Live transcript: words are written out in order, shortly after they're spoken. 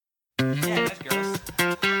Yeah, nice girls.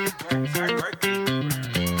 Hard work.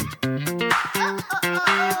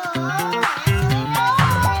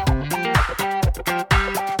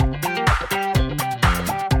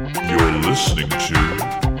 You're listening to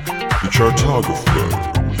the Chartographers.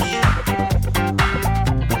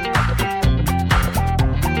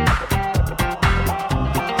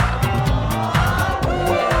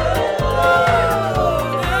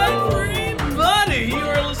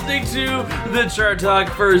 The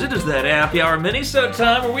Chartographers. It is that happy hour Minisode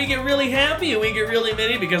time where we get really happy and we get really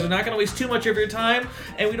mini because we're not going to waste too much of your time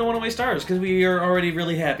and we don't want to waste ours because we are already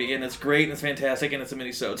really happy and it's great and it's fantastic and it's a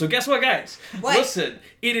Minisode. So guess what, guys? What? Listen,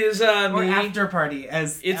 it is or after party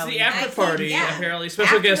as it's Ellie. the after party. Yeah. Apparently,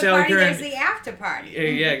 special After guest the Allie party, Keirn. there's the after party.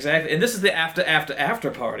 Yeah, exactly. And this is the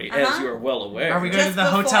after party, as you are well aware. Are we going to the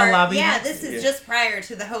hotel lobby? Yeah, this is just prior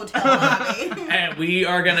to the hotel lobby. And we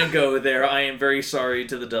are going to go there. I am very sorry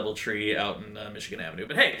to the Doubletree out in Michigan Avenue.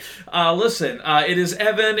 But hey, listen, it is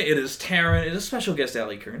Evan, it is Taran, it is special guest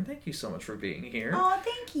Allie Keirn. Thank you so much for being here. Oh,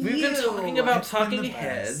 thank you. We've been talking about Talking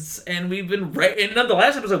Heads, and we've been in the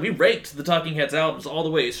last episode we ranked the Talking Heads albums all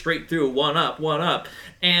the way straight through, one up,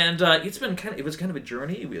 and it was kind of a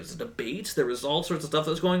journey. It was a debate. There was all sorts of stuff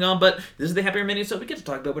that was going on, but this is the Happy Hour Mini, so we get to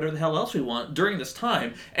talk about whatever the hell else we want during this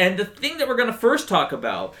time. And the thing that we're going to first talk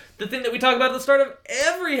about, the thing that we talk about at the start of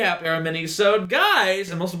every Happy Hour Mini, so guys,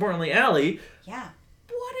 and most importantly, Allie. Yeah.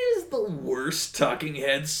 What is the worst Talking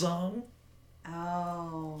Heads song?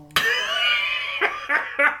 Oh.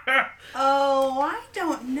 Oh, I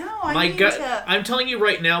don't know. I'm telling you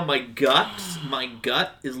right now, my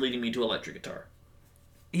gut is leading me to electric guitar.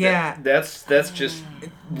 Yeah. That's just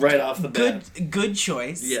right off the bat. Good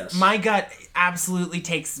choice. Yes. My gut absolutely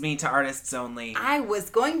takes me to Artists Only. I was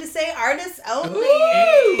going to say Artists Only.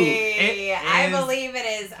 I believe it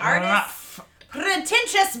is Artists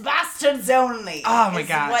Pretentious Bastards Only. Oh my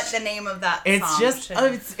gosh. What the name of that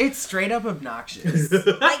song it's straight up obnoxious.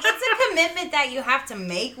 Like, it's a commitment that you have to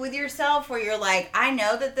make with yourself where you're like, I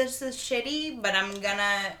know that this is shitty, but I'm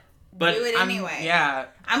gonna do it anyway. Yeah.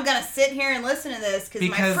 I'm gonna sit here and listen to this because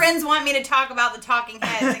my friends want me to talk about the Talking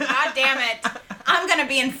Heads, and god damn it, I'm gonna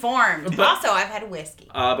be informed. But, also, I've had whiskey.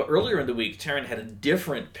 But earlier in the week, Taran had a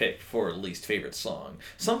different pick for least favorite song.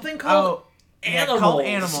 Something called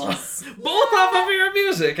Animals. Both off of Fear of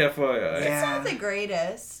Music, FYI. It's not the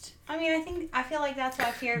greatest. I mean, I feel like that's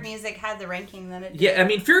why Fear of Music had the ranking that it did. Yeah, I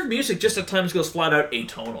mean, Fear of Music just at times goes flat out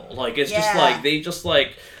atonal. Like, it's just like, they just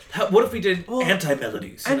like, what if we did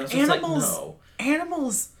anti-melodies? And it's Animals, like, no.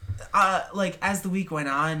 Animals, like, as the week went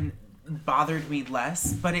on, bothered me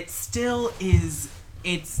less, but it still is...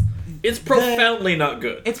 It's profoundly not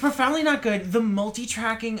good. It's profoundly not good. The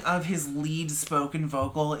multi-tracking of his lead spoken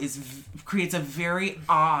vocal creates a very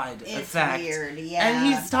odd effect. It's weird, yeah. And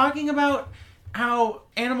he's talking about how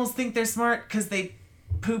animals think they're smart because they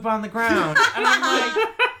poop on the ground. And I'm like,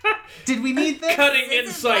 did we need this? Cutting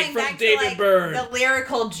insight from David Byrne. The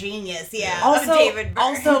lyrical genius, of David Byrne.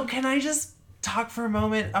 Also, can I just talk for a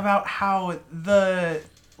moment about how the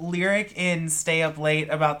lyric in Stay Up Late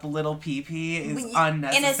about the little pee-pee is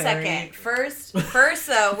unnecessary? In a second. First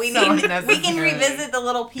though, we can revisit the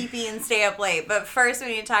little pee-pee and Stay Up Late, but first we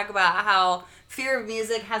need to talk about how Fear of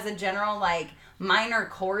Music has a general, like, minor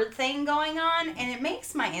chord thing going on, and it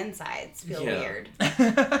makes my insides feel weird.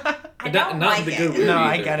 I don't like it. No,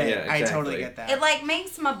 I get it. Yeah, exactly. I totally get that. It, like,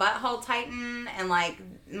 makes my butthole tighten, and, like,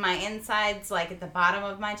 my insides, like, at the bottom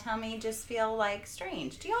of my tummy just feel, like,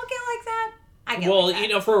 strange. Do y'all get like that? I get like that. You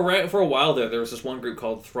know, for a while there was this one group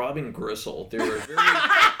called Throbbing Gristle. They were very...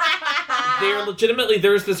 They're legitimately,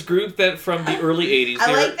 there's this group that from the early 80s.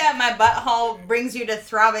 I like that my butthole brings you to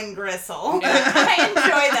Throbbing Gristle. I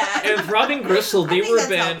enjoy that. And Throbbing Gristle, they were a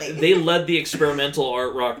band, they led the experimental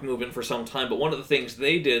art rock movement for some time, but one of the things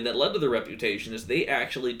they did that led to their reputation is they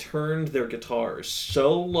actually turned their guitars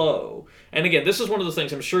so low. And again, this is one of those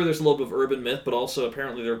things, I'm sure there's a little bit of urban myth, but also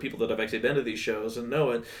apparently there are people that have actually been to these shows and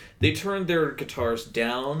know it. They turned their guitars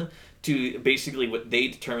down to basically what they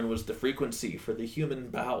determined was the frequency for the human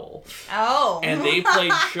bowel. Oh. And they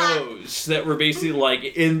played shows that were basically like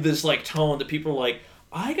in this like tone that people were like,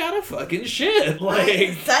 I gotta fucking shit.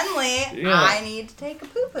 Like suddenly, I need to take a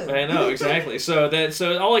poo-poo. I know, exactly. So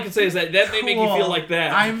all I can say is that may make you feel like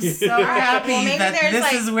that. I'm so happy that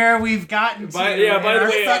this is where we've gotten to. By the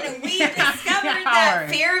way, we discovered that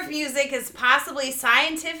Fear of Music is possibly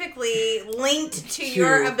scientifically linked to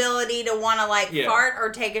your ability to want to fart or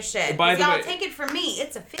take a shit. If y'all take it from me,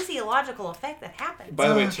 it's a physiological effect that happens. By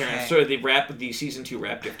the way, Taran, so the season 2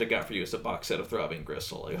 rap gift I got for you is a box set of Throbbing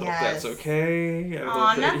Gristle. I hope that's okay.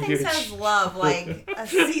 Aw, nothing says love like a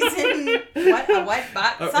season.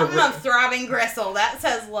 Something of throbbing gristle. That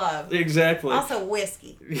says love. Exactly. Also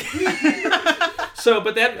whiskey.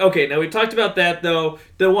 Now we talked about that though.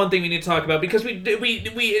 The one thing we need to talk about, because we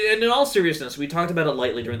and in all seriousness, we talked about it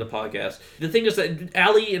lightly during the podcast. The thing is that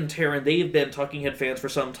Ali and Taran, they have been Talking Head fans for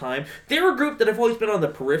some time. They're a group that I've always been on the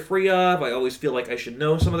periphery of. I always feel like I should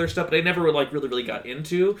know some of their stuff, but I never really got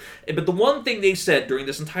into. But the one thing they said during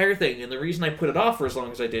this entire thing, and the reason I put it off for as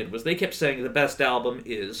long as I did, was they kept saying the best album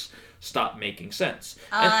is Stop Making Sense.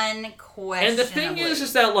 Unquestionably. And the thing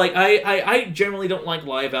is that, like, I generally don't like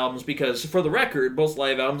live albums because, for the record, most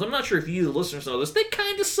live albums, I'm not sure if you, the listeners, know this, they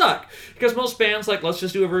kind of suck. Because most bands, like, let's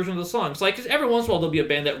just do a version of the song. It's like, 'cause every once in a while there'll be a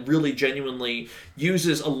band that really genuinely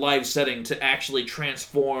uses a live setting to actually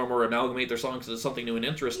transform or amalgamate their songs into something new and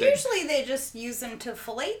interesting. Usually they just use them to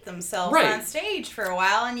fillet themselves on stage for a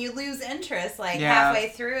while, and you lose interest, halfway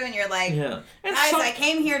through, and you're like, guys, I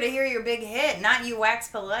came here to hear your big hit, not you wax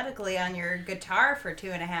poetically on your guitar for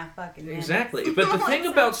 2.5 fucking minutes. Exactly. But the thing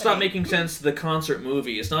about Stop Making Sense, the concert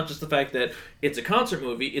movie, it's not just the fact that it's a concert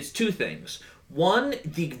movie, it's two things. One,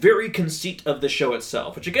 the very conceit of the show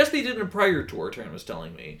itself, which I guess they did in a prior tour, Taran was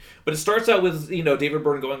telling me. But it starts out with, David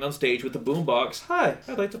Byrne going on stage with the boombox, "Hi,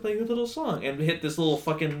 I'd like to play you a little song," and hit this little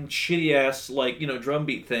fucking shitty-ass, drum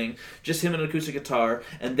beat thing, just him and an acoustic guitar,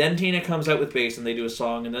 and then Tina comes out with bass and they do a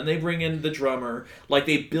song, and then they bring in the drummer. Like,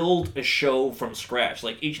 they build a show from scratch.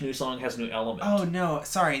 Like, each new song has a new element. Oh, no,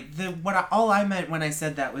 sorry. All I meant when I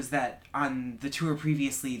said that was that on the tour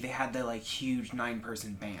previously, they had the, huge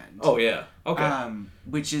 9-person band. Oh, yeah. Okay.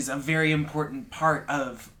 Which is a very important part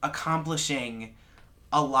of accomplishing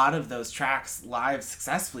a lot of those tracks live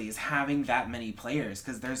successfully, is having that many players,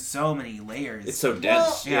 because there's so many layers. It's so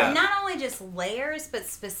dense. Well, not only just layers, but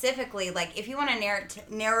specifically, if you want to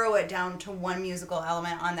narrow it down to one musical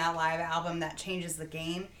element on that live album that changes the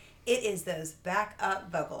game, it is those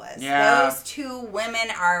backup vocalists. Yeah. Those two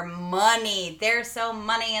women are money. They're so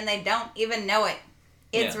money, and they don't even know it.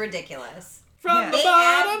 It's ridiculous. From the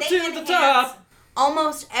bottom to the top.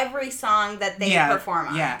 Almost every song that they perform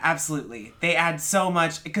on. Yeah, absolutely. They add so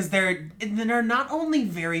much, because they're not only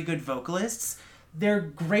very good vocalists, they're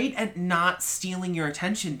great at not stealing your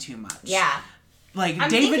attention too much. Yeah.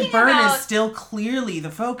 David Byrne is still clearly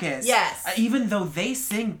the focus. Yes. Even though they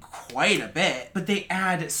sing quite a bit, but they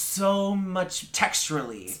add so much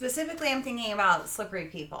texturally. Specifically, I'm thinking about Slippery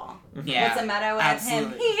People. Yeah. What's the motto of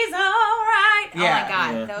absolutely. him? He's alright. Yeah. Oh my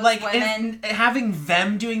God. Those women. Having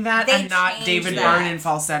them doing that and not David Byrne in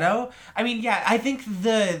falsetto. I mean, yeah, I think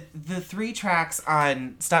the 3 tracks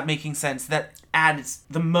on Stop Making Sense that adds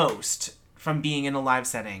the most from being in a live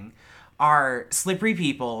setting are Slippery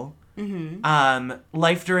People,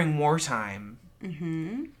 Life During Wartime,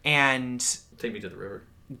 and Take Me to the River.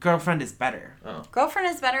 Girlfriend is Better. Oh. Girlfriend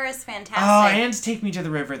is Better is fantastic. Oh, and Take Me to the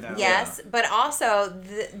River, though. Yes, but also,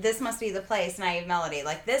 This Must Be the Place, Naive Melody.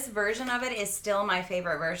 This version of it is still my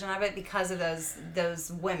favorite version of it because of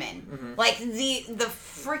those women. Mm-hmm. The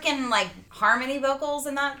freaking, harmony vocals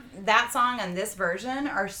in that song and this version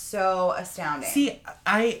are so astounding. See,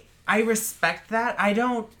 I respect that. I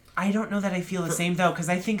don't know that I feel the same, though, because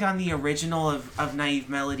I think on the original of Naive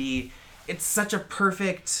Melody, it's such a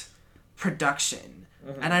perfect production.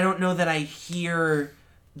 Mm-hmm. And I don't know that I hear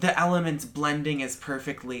the elements blending as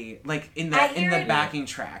perfectly, in the backing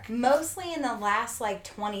track. Mostly in the last,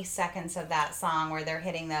 20 seconds of that song where they're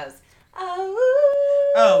hitting those,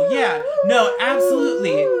 oh, yeah. No,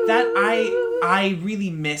 absolutely. That, I really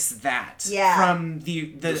miss that from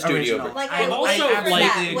the studio original.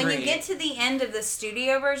 When you get to the end of the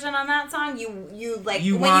studio version on that song, you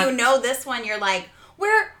know this one, you're like,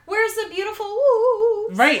 Where's the beautiful woo?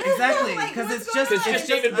 Right, exactly. Because it's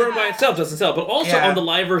David Byrne by itself doesn't sell, but also on the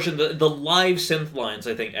live version, the live synth lines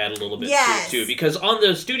I think add a little bit to it too. Because on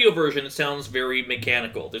the studio version, it sounds very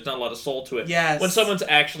mechanical. There's not a lot of soul to it. Yes. When someone's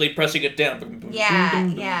actually pressing it down, there's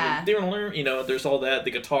all that.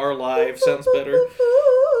 The guitar live sounds better.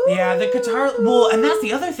 Yeah, the guitar. Well, and that's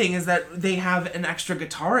the other thing, is that they have an extra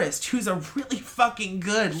guitarist who's a really fucking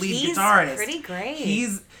good lead guitarist. He's pretty great.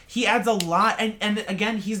 He adds a lot, and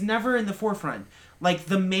again, he's never in the forefront.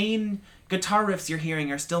 The main guitar riffs you're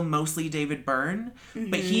hearing are still mostly David Byrne,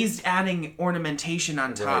 but he's adding ornamentation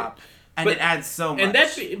on top, and it adds so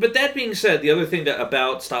much. But that being said, the other thing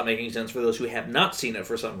about Stop Making Sense, for those who have not seen it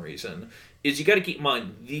for some reason, is you got to keep in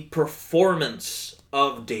mind the performance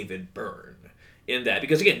of David Byrne in that,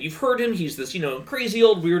 because again, you've heard him, he's this crazy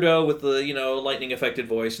old weirdo with the lightning affected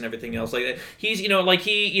voice and everything else like that. He's he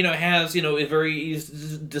has a very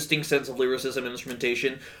distinct sense of lyricism and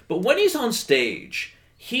instrumentation, but when he's on stage,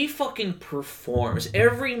 he fucking performs.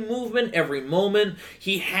 Every movement, every moment,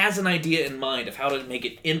 he has an idea in mind of how to make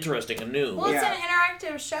it interesting and new. Well, it's an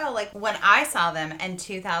interactive show. Like, when I saw them in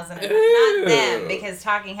 2000, not them, because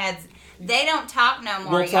Talking Heads, they don't talk no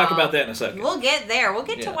more, We'll talk about that in a second. We'll get there. We'll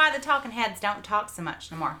get to why the Talking Heads don't talk so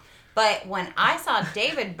much no more. But when I saw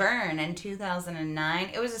David Byrne in 2009,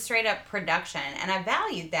 it was a straight-up production, and I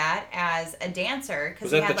valued that as a dancer.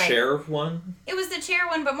 Was that the chair one? It was the chair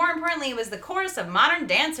one, but more importantly, it was the Chorus of Modern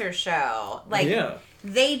Dancers show. Like,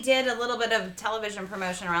 they did a little bit of television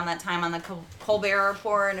promotion around that time on the Colbert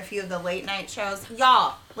Report and a few of the late-night shows.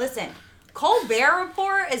 Y'all, listen. Colbert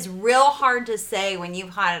Report is real hard to say when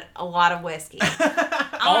you've had a lot of whiskey.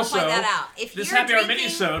 I want to point that out. If this you're Happy Hour drinking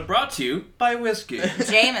Minisode brought to you by whiskey.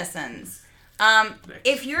 Jameson's.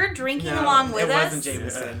 If you're drinking along with us... it wasn't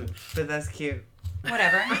Jameson, but that's cute.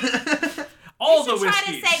 Whatever. All the whiskeys.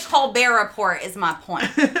 Try to say Colbert Report is my point.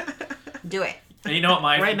 Do it. And you know what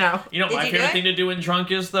my Did favorite thing to do when drunk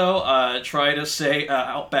is, though? Try to say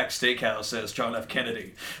Outback Steakhouse as John F.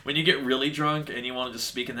 Kennedy. When you get really drunk and you want to just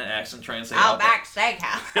speak in that accent, try and say Outback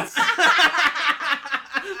Steakhouse.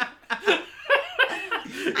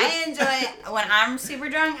 I enjoy, when I'm super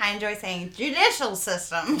drunk, I enjoy saying judicial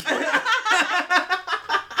system.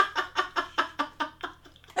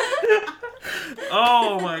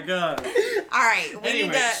 Oh my god. Alright, we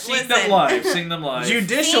need to sing them live. Sing them live.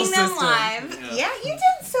 Judicial system. Sing them live. Yeah, you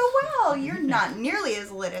did so well. You're not nearly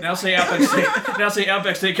as lit as now say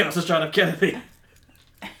Outback Steakhouse as John F. Kennedy.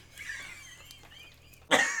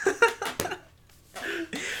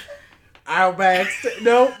 Outback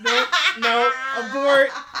No, abort.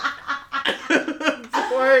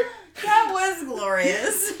 Abort. That was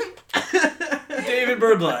glorious. David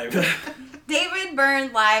Byrne live. David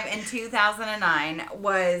Byrne live in 2009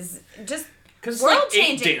 was just world like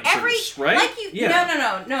changing. 8 dancers, right?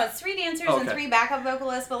 No. It's 3 dancers and 3 backup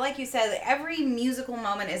vocalists. But like you said, every musical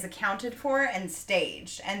moment is accounted for and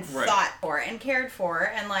staged and thought for and cared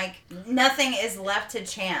for, and like nothing is left to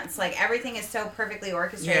chance. Like everything is so perfectly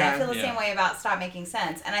orchestrated. I feel the same way about Stop Making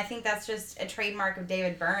Sense, and I think that's just a trademark of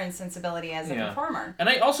David Byrne's sensibility as a performer. And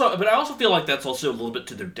I also feel like that's also a little bit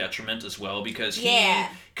to their detriment as well, because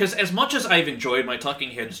because as much as I've enjoyed my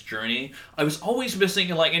Talking Heads journey, I was always missing,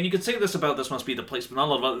 like, and you could say this about This Must Be the Place, but not a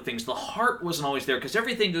lot of other things, the heart wasn't always there, because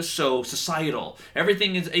everything is so societal.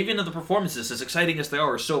 Everything is, even in the performances, as exciting as they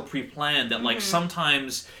are so pre-planned that, like,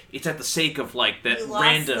 sometimes it's at the sake of, like, that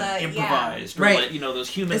random, improvised, or, like, you know, those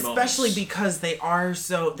human moments. Especially because they are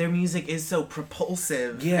so, their music is so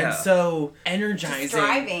propulsive and so energizing. Just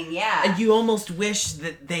driving, And you almost wish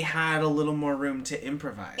that they had a little more room to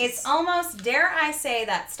improvise. It's almost, dare I say,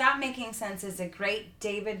 that Stop Making Sense is a great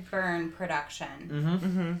David Byrne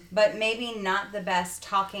production, but maybe not the best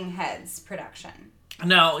Talking Heads production.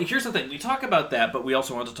 Now, here's the thing. We talk about that, but we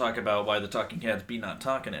also want to talk about why the Talking Heads be not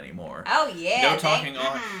talking anymore. Oh, yeah. No talking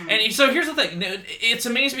on. And so here's the thing. It's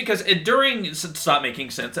amazing because during Stop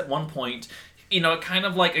Making Sense, at one point, you know, kind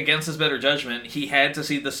of like against his better judgment, he had to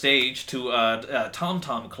see the stage to Tom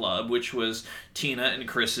Tom Club, which was Tina and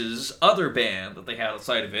Chris's other band that they had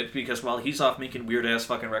outside of it, because while he's off making weird-ass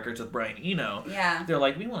fucking records with Brian Eno, they're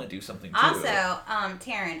like, we want to do something too. Also,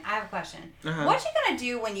 Taran, I have a question. What you gonna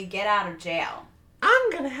do when you get out of jail?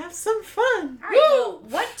 I'm gonna have some fun. All right, well,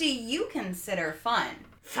 what do you consider fun?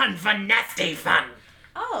 Fun, nasty fun.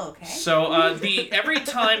 Oh, okay. So, every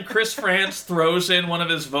time Chris France throws in one of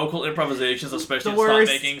his vocal improvisations, especially Stop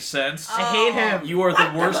Making Sense, I hate him. You are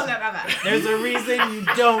the worst. There's a reason you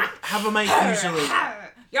don't have a mic usually.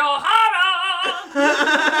 Yo,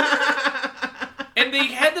 And they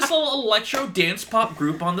had this little electro dance pop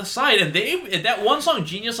group on the side, and that one song,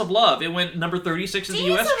 Genius of Love, it went number 36 in the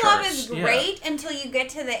US charts. Genius of Love is great until you get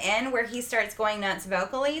to the end where he starts going nuts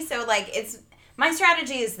vocally. So, like, my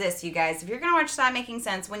strategy is this, you guys. If you're going to watch Stop Making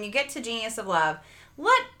Sense, when you get to Genius of Love,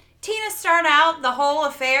 let Tina start out the whole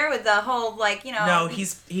affair with the whole, like, you know... No,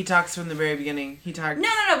 he talks from the very beginning. He talks... No,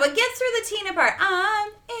 but get through the Tina part. I'm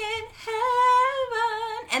in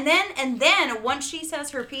heaven. And then, once she says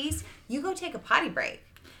her piece, you go take a potty break.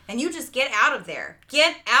 And you just get out of there.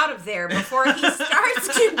 Get out of there before he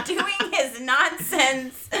starts doing his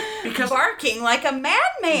nonsense barking like a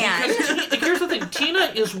madman. Because here's the thing.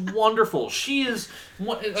 Tina is wonderful. She's a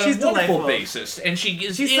wonderful delightful. bassist. And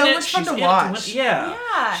she's so much fun to watch. Yeah.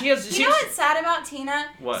 You know what's sad about Tina?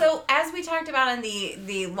 What? So, as we talked about in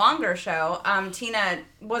the longer show, Tina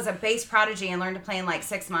was a bass prodigy and learned to play in like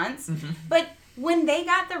 6 months. But when they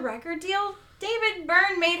got the record deal, David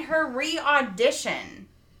Byrne made her re-audition.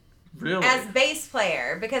 Really? As bass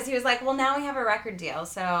player, because he was like, well, now we have a record deal,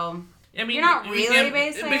 so... I mean, you're not really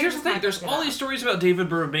basing. But here's the thing: there's all these stories about David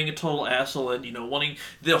Byrne being a total asshole, and wanting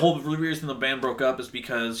the whole reason the band broke up is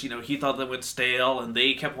because he thought they went stale, and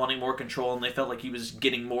they kept wanting more control, and they felt like he was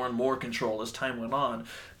getting more and more control as time went on.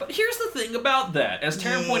 But here's the thing about that: as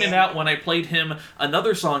Taran pointed out when I played him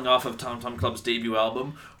another song off of Tom Tom Club's debut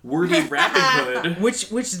album, "Wordy Rapid Hood,"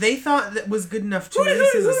 which they thought that was good enough to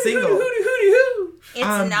release as a single.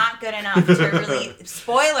 It's not good enough to release.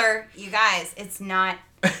 Spoiler, you guys, it's not.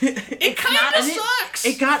 It kind of sucks.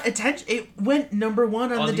 It got attention. It went number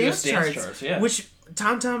 1 on the dance charts, yeah. which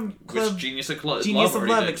Tom Tom Club, Genius of Love,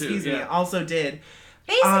 also did.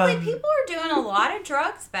 Basically, people were doing a lot of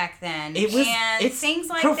drugs back then, and things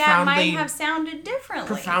like that might have sounded differently.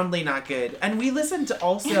 Profoundly not good. And we listened to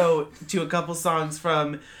also to a couple songs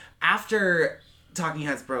from after Talking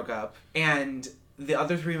Heads broke up, and the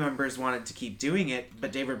other 3 members wanted to keep doing it,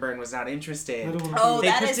 but David Byrne was not interested.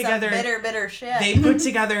 That is some bitter shit. They put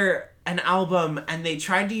together an album, and they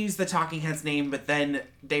tried to use the Talking Heads name, but then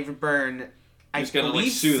David Byrne, I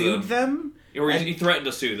believe, sued them. Or he threatened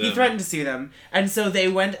to sue them. He threatened to sue them. And so they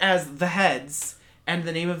went as The Heads, and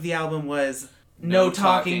the name of the album was No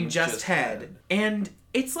Talking, Just Head. And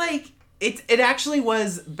it's like, it actually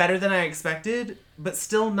was better than I expected, but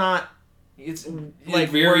still not... It's like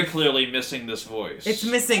very clearly missing this voice. It's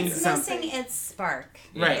missing something. It's missing its spark.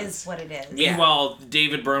 Right. Is what it is. Meanwhile,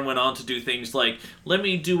 David Byrne went on to do things like, let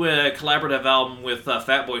me do a collaborative album with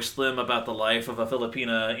Fatboy Slim about the life of a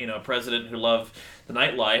Filipina, president who loved the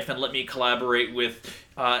nightlife, and let me collaborate with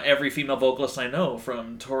every female vocalist I know,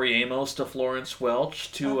 from Tori Amos to Florence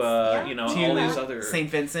Welch to all these other St.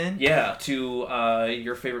 Vincent. Yeah, to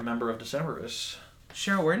your favorite member of Decemberists.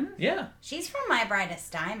 Cheryl Warden? Yeah. She's from My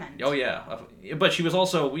Brightest Diamond. Oh, yeah. But she was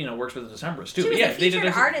also, works with the Decemberists, too. She was a featured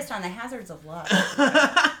artist on The Hazards of Love.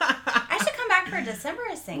 I should come back for a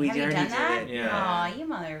Decemberist thing. Have you done that? Yeah. Aw, you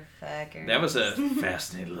motherfucker. That was a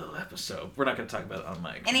fascinating little episode. We're not going to talk about it on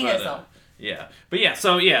mic. Any hassle. Yeah. But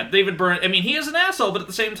yeah, David Byrne, I mean, he is an asshole, but at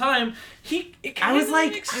the same time, it kind of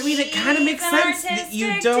makes sense that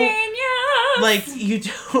you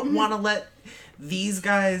don't want to let these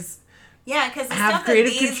guys... Yeah, because the have stuff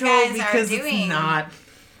creative that these control guys because are doing, it's not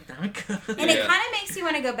good. And it kind of makes you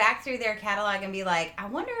want to go back through their catalog and be like, I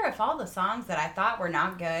wonder if all the songs that I thought were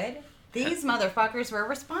not good, these motherfuckers were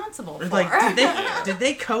responsible for. Like, did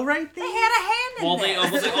they co-write these? They had a hand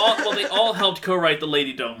in this. They all helped co-write "The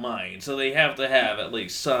Lady Don't Mind," so they have to have at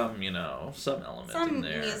least some element in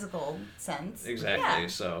there. Some musical sense. Exactly. Yeah.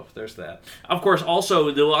 So there's that. Of course,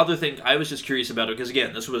 also the other thing I was just curious about it, because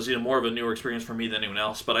again, this was more of a newer experience for me than anyone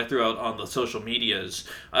else. But I threw out on the social medias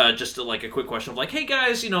just a quick question of like, hey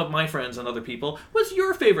guys, my friends and other people, what's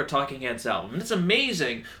your favorite Talking Heads album? And it's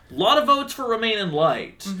amazing. A lot of votes for Remain in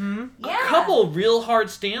Light. Mm-hmm. A couple real hard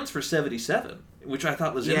stands for 77, which I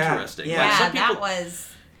thought was interesting. Yeah,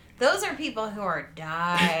 those are people who are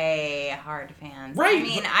die-hard fans. Right. I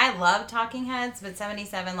mean, I love Talking Heads, but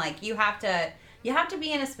 77, you have to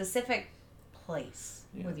be in a specific place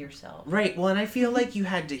with yourself. Right. Well, and I feel like you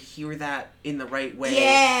had to hear that in the right way.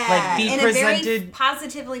 Yeah. Be in presented... a very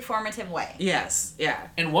positively formative way. Yes. Yeah.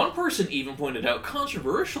 And one person even pointed out,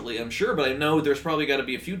 controversially, I'm sure, but I know there's probably got to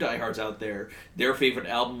be a few diehards out there, their favorite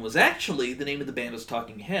album was actually, the name of the band is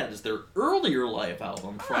Talking Heads, their earlier live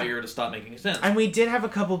album prior to Stop Making Sense. And we did have a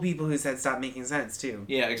couple people who said Stop Making Sense, too.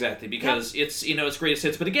 Yeah, exactly, because it's, it's greatest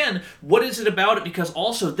hits. But again, what is it about it? Because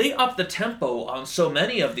also, they up the tempo on so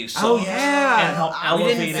many of these songs. Oh, yeah. And help elevate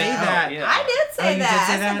didn't say that. Yeah. I did say that.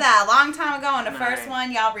 I said that a long time ago in the All first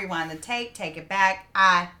one. Y'all rewind the tape, take it back.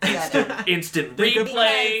 I said it. Instant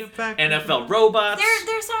replay, NFL robots.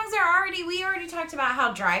 Their songs are we already talked about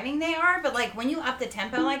how driving they are, but when you up the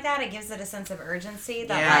tempo like that, it gives it a sense of urgency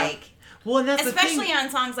that well, and that's especially the thing. on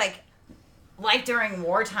songs like during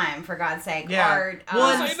wartime, for God's sake. Yeah. Or,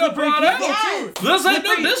 well, This ain't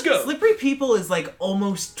no disco. Slippery People is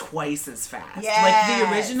almost twice as fast. Yes.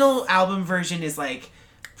 The original album version is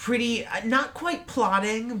pretty, not quite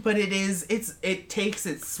plotting, but it takes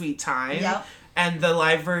its sweet time. Yep. And the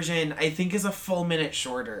live version, I think, is a full minute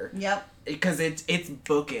shorter. Yep. Because it's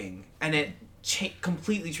booking, and it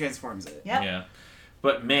completely transforms it. Yep. Yeah.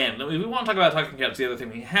 But man, we want to talk about Talking Heads. The other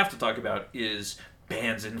thing we have to talk about is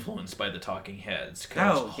bands influenced by the Talking Heads.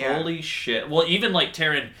 Holy shit. Well, even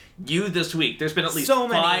Taran, you this week, there's been at least so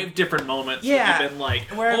 5 different moments where you've been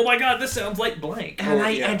oh my god, this sounds like blank. And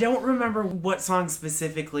I don't remember what song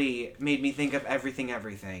specifically made me think of Everything.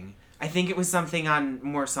 I think it was something on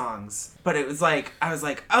More Songs. But it was I was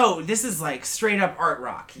oh, this is straight up art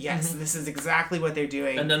rock. Yes, this is exactly what they're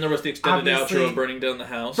doing. And then there was the extended outro of Burning Down the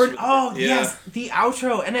House. Yes, the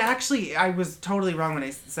outro. And actually, I was totally wrong when I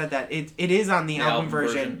said that. It is on the album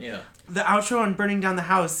version. Yeah. the outro on Burning Down the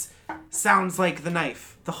House sounds like The Knife.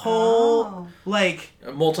 The whole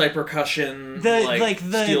multi-percussion, the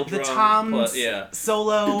steel the drum toms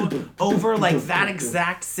solo over like that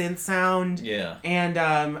exact synth sound. Yeah. And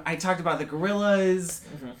I talked about the Gorillaz.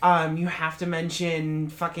 Mm-hmm. You have to mention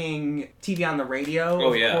fucking TV on the Radio.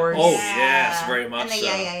 Oh, of course. Oh yes, very much. And the so.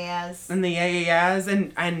 Yeah-Yeah-Yeahs. And the Yeah-Yeah-Yeahs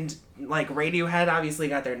and like Radiohead obviously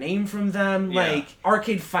got their name from them. Yeah. Like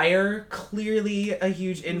Arcade Fire, clearly a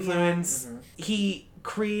huge influence. Mm-hmm. He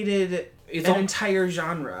created an entire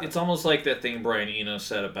genre. It's almost like that thing Brian Eno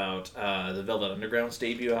said about the Velvet Underground's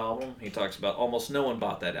debut album. He talks about almost no one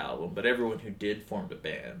bought that album, but everyone who did formed a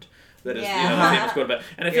band. That is, the famous quote about.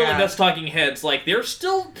 And I feel like that's Talking Heads. Like, they're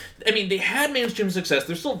still, I mean, they had mainstream success.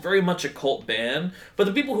 They're still very much a cult band, but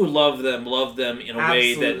the people who love them in a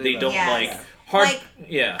way that they don't like.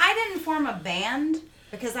 I didn't form a band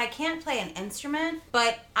because I can't play an instrument,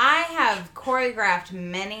 but I have choreographed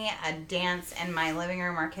many a dance in my living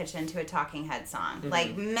room or kitchen to a Talking Head song. Mm-hmm.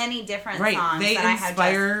 Like, many different songs they that I have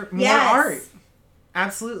inspire more art.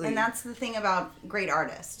 Absolutely. And that's the thing about great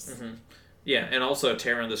artists. Mm-hmm. Yeah, and also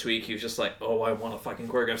Taran this week, he was just like, oh, I want to fucking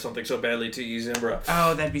choreograph something so badly to Zimbra.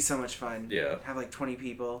 Oh, that'd be so much fun. Yeah. Have like 20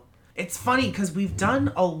 people. It's funny because we've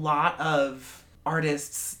done a lot of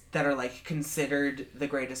artists that are like considered the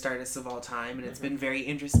greatest artists of all time, and it's been very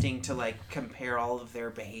interesting to like compare all of their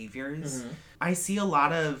behaviors. I see a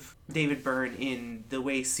lot of David Byrne in the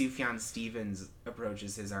way Sufjan Stevens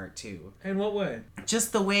approaches his art too. In what way?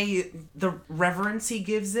 Just the way, the reverence he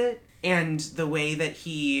gives it, and the way that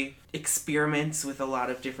he experiments with a lot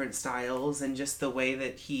of different styles, and just the way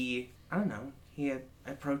that he, I don't know, he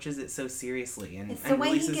approaches it so seriously, and it's the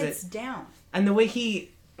way he gets down, and the way he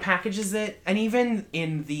packages it, and even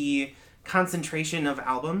in the concentration of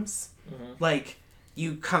albums, like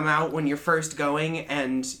you come out when you're first going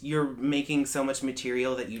and you're making so much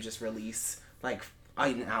material that you just release like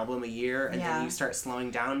an album a year, and then you start slowing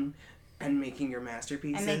down and making your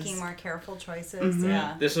masterpieces. And making more careful choices. Mm-hmm.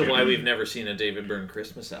 Yeah. This is why we've never seen a David Byrne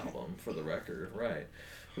Christmas album, for the record. Right.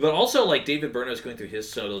 But also, like, David Byrne is going through his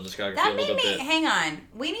solo discography a little bit. Hang on.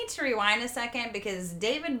 We need to rewind a second, because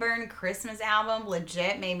David Byrne Christmas album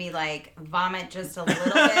legit made me, like, vomit just a little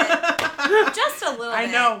bit. Just a little bit. I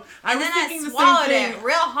know. And then I swallowed it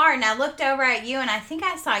real hard, and I looked over at you, and I think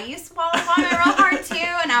I saw you swallow vomit real hard, too,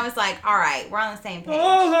 and I was like, all right, we're on the same page.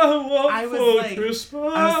 I was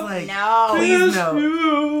like, no. Please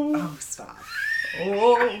no. Oh, stop.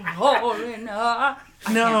 Oh, no.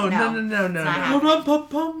 No.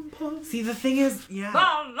 No. See, the thing is,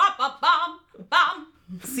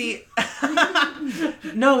 See,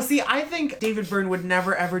 I think David Byrne would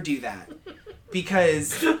never ever do that,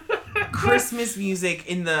 because Christmas music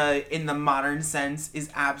in the modern sense is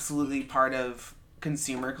absolutely part of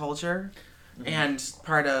consumer culture and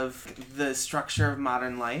part of the structure of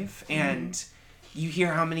modern life, and you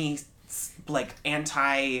hear how many like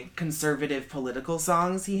anti-conservative political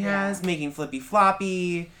songs he has, making Flippy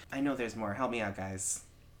Floppy. I know there's more. Help me out, guys.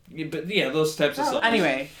 Yeah, but those types of songs.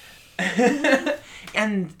 Anyway.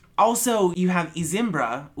 And also you have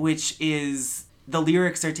Zimbra, which is, the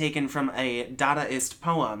lyrics are taken from a Dadaist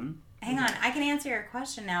poem. Hang on, I can answer your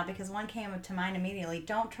question now, because one came to mind immediately.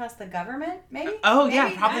 Don't trust the government, maybe? Probably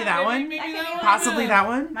that one. Maybe that one. Possibly that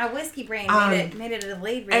one. My whiskey brain made it a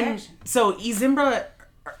delayed reaction. And so Zimbra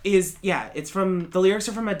is, it's from, the lyrics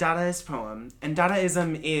are from a Dadaist poem, and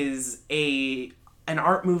Dadaism is an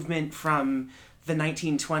art movement from the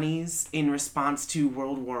 1920s in response to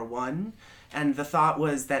World War I, and the thought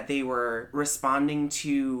was that they were responding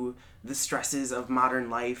to the stresses of modern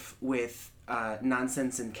life with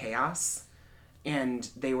nonsense and chaos, and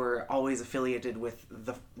they were always affiliated with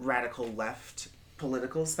the radical left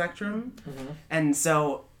political spectrum. And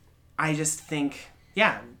so I just think,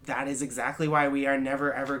 that is exactly why we are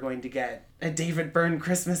never ever going to get a David Byrne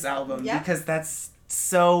Christmas album, because that's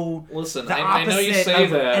so the opposite I know you say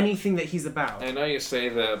of that. anything that he's about. I know you say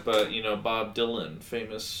that, but Bob Dylan,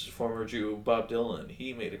 famous former Jew Bob Dylan,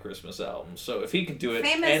 he made a Christmas album. So if he can do it,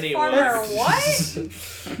 anyone. Famous former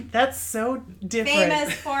what? That's so different.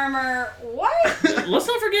 Famous former what? Let's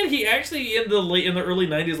not forget, he actually in the early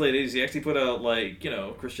 90s, late 80s, he actually put out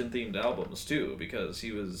Christian themed albums too, because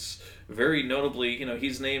he was very notably,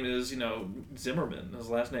 his name is Zimmerman, his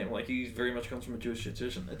last name. Like, he very much comes from a Jewish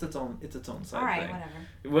tradition. It's its own side All right, thing. Whatever.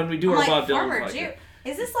 When we do our Bob Dylan podcast. Jew.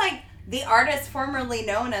 Is this like the artist formerly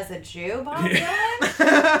known as a Jew, Bob Dylan? Is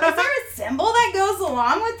there a symbol that goes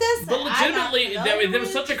along with this? But legitimately, there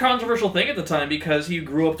was such a controversial thing at the time, because he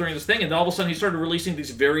grew up during this thing, and all of a sudden he started releasing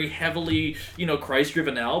these very heavily,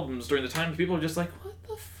 Christ-driven albums during the time. People were just like, what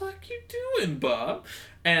the fuck you doing, Bob?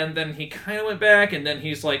 And then he kind of went back, and then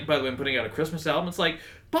he's like, by the way, I'm putting out a Christmas album. It's like,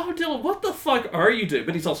 Bob Dylan, what the fuck are you doing?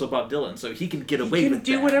 But he's also Bob Dylan, so he can get away with that. He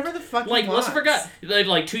can do whatever the fuck he wants. Let's forget.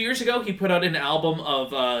 Like 2 years ago, he put out an album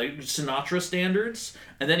of Sinatra standards,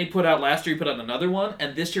 and then last year he put out another one,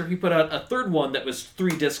 and this year he put out a third one that was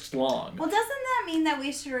 3 discs long. Well, doesn't that mean that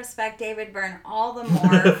we should respect David Byrne all the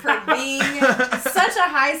more for being such a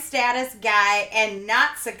high-status guy and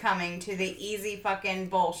not succumbing to the easy fucking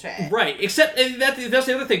bullshit? Right, except that's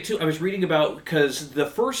the other thing, too. I was reading about, because the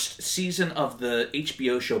first season of the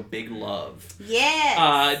HBO show Big Love.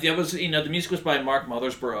 Yes. That was, the music was by Mark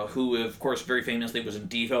Mothersbaugh, who, of course, very famously was in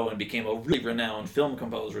Devo and became a really renowned film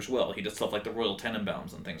composer as well. He did stuff like the Royal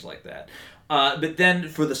Tenenbaums and things like that. But then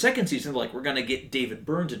for the second season, we're going to get David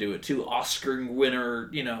Byrne to do it too. Oscar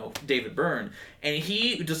winner, David Byrne. And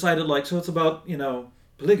he decided, so it's about,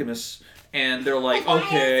 polygamous. And they're like, Why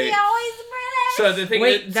okay. is he always British? So the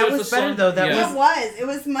thing that was better though. It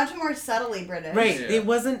was much more subtly British. Right. Yeah. It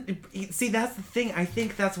wasn't. See, that's the thing. I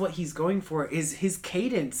think that's what he's going for. Is his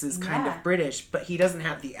cadence is kind of British, but he doesn't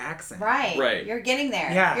have the accent. Right. Right. You're getting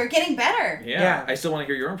there. Yeah. You're getting better. Yeah. I still want to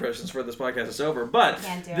hear your impressions for this podcast is over. But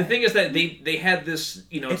the thing is that they had this.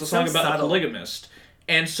 It's a song about a polygamist.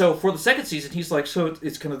 And so for the second season, he's like, so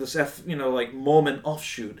it's kind of this Mormon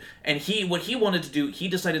offshoot. And what he wanted to do, he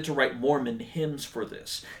decided to write Mormon hymns for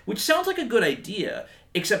this, which sounds like a good idea,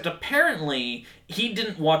 except apparently he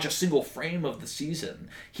didn't watch a single frame of the season.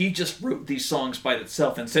 He just wrote these songs by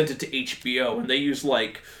itself and sent it to HBO, and they used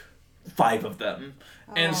 5 of them.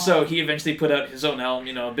 And so he eventually put out his own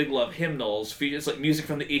album, Big Love Hymnals. It's music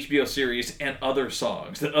from the HBO series and other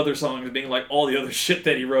songs. The other songs being all the other shit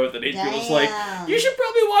that he wrote that HBO was like, you should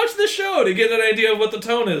probably watch the show to get an idea of what the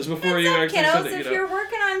tone is before you actually kiddos, send it. If you're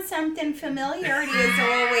working on something, familiarity is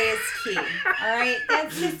always key. Alright?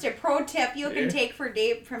 That's just a pro tip you can take from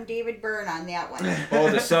David Byrne on that one.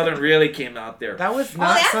 Oh, the Southern really came out there. That was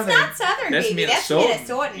not Southern. That's not Southern, that's baby. Minnesotan. That's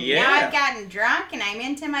Minnesotan. Yeah. Now I've gotten drunk and I'm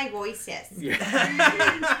into my voices. Yeah.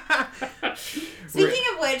 Speaking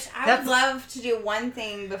of which, I would love to do one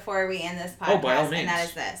thing before we end this podcast, by all means. and that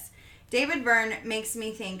is this. David Byrne makes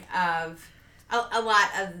me think of a lot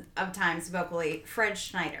of times vocally Fred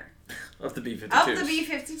Schneider. Of the B-52s. Of the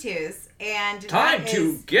B-52s. And time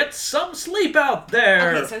to get some sleep out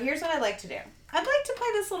there. Okay, so here's what I'd like to do. I'd like to play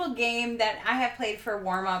this little game that I have played for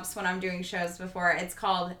warm-ups when I'm doing shows before. It's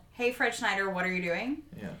called, Hey Fred Schneider, what are you doing?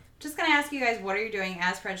 Yeah. Just gonna ask you guys, what are you doing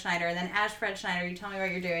as Fred Schneider? And then as Fred Schneider, you tell me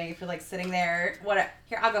what you're doing. If you're sitting there,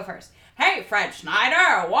 here, I'll go first. Hey Fred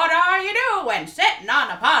Schneider, what are you doing? Sitting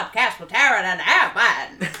on a podcast with Taran and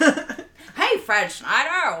Evan. Hey Fred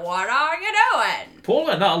Schneider, what are you doing?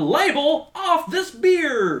 Pulling a label off this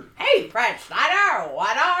beer. Hey Fred Schneider,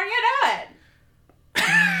 what are you doing?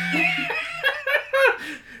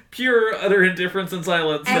 Pure, utter indifference and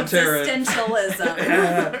silence from Taran.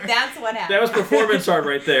 Existentialism. That's what happened. That was performance art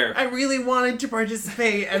right there. I really wanted to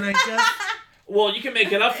participate, and I just... Well, you can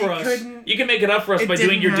make it up for us. You can make it up for us by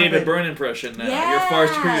doing your David Byrne impression now. Yeah, your far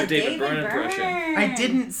superior David Byrne impression. I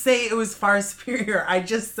didn't say it was far superior. I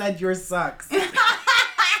just said yours sucks.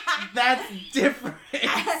 That's different.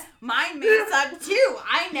 Mine may suck too.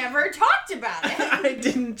 I never talked about it. I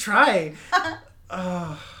didn't try.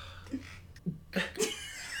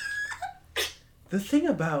 The thing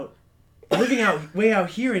about living way out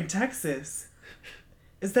here in Texas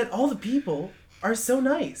is that all the people are so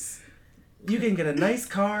nice. You can get a nice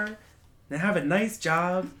car and have a nice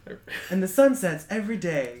job, and the sun sets every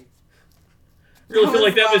day. I really feel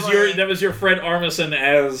like that was your Fred Armisen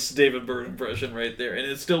as David Byrne impression right there, and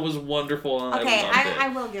it still was wonderful. And okay, I I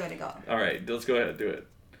will give it a go. All right, let's go ahead and do it.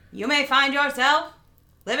 You may find yourself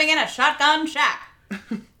living in a shotgun shack,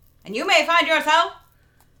 and you may find yourself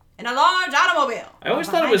in a large automobile. I always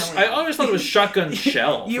thought it was shotgun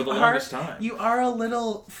shell for the longest time. You are a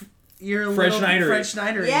little. You're a Fred little Schneider. Fred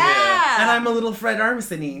Schneider. Yeah. And I'm a little Fred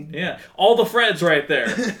Armisen-y. Yeah. All the Freds right there.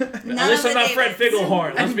 At least I'm not Fred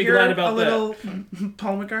Figglehorn. Let's be glad about that. You're a little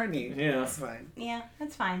Paul McCartney. Yeah. That's fine. Yeah,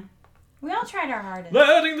 that's fine. We all tried our hardest.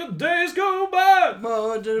 Letting the days go by.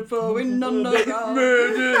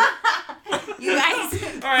 You guys.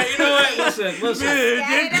 All right, you know what? Listen.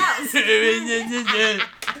 Get it out.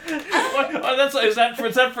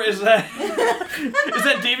 Is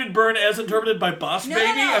that David Byrne as interpreted by Boss Baby?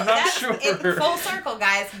 I'm not sure. Full circle,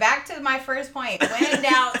 guys. Back to my first point. When in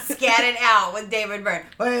doubt, scat it out with David Byrne.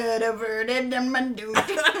 Whatever did I do?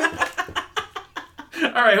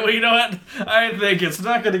 All right, well, you know what? I think it's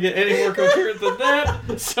not going to get any more coherent than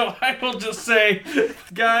that. So I will just say,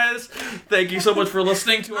 guys, thank you so much for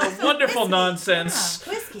listening to our wonderful nonsense.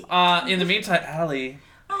 Whiskey. In the meantime, Allie.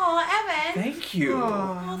 Oh, Evan. Thank you.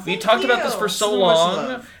 Well, We talked about this for so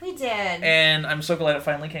long. We did. And I'm so glad it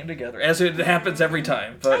finally came together, as it happens every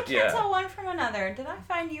time. But I can't tell one from another. Did I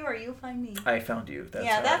find you or you find me? I found you. That's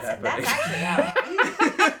actually how.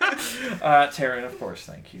 Taran, of course,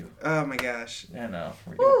 thank you. Oh my gosh. I know.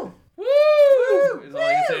 Woo! Woo! Is all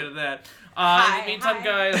I can say to that. In the meantime,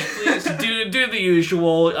 guys, please do the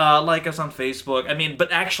usual. Like us on Facebook. I mean,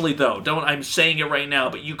 but actually, though, I'm saying it right now,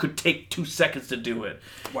 but you could take 2 seconds to do it.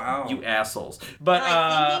 Wow. You assholes. But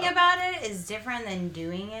thinking about it is different than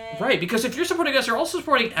doing it. Right, because if you're supporting us, you're also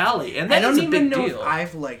supporting Allie, and that's a big deal. I don't even know if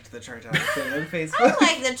I've liked the Chartographer on Facebook. I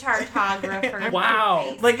like the Chartographer.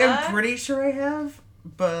 Wow. Like, I'm pretty sure I have.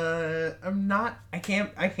 But I'm not. I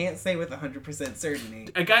can't say with 100%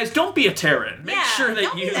 certainty. Guys, don't be a Taran. Make sure that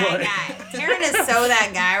don't be that guy. Taran is so that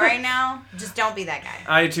guy right now. Just don't be that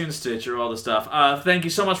guy. iTunes, Stitcher, all the stuff. Thank you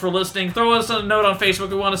so much for listening. Throw us a note on Facebook.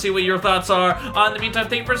 We want to see what your thoughts are. In the meantime,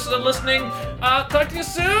 thank you for listening. Talk to you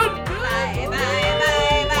soon. Bye, bye, bye,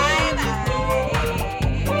 bye, bye.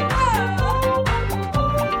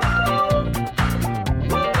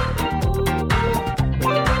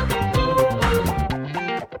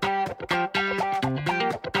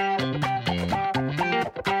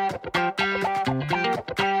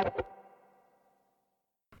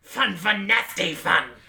 Fun, nasty fun.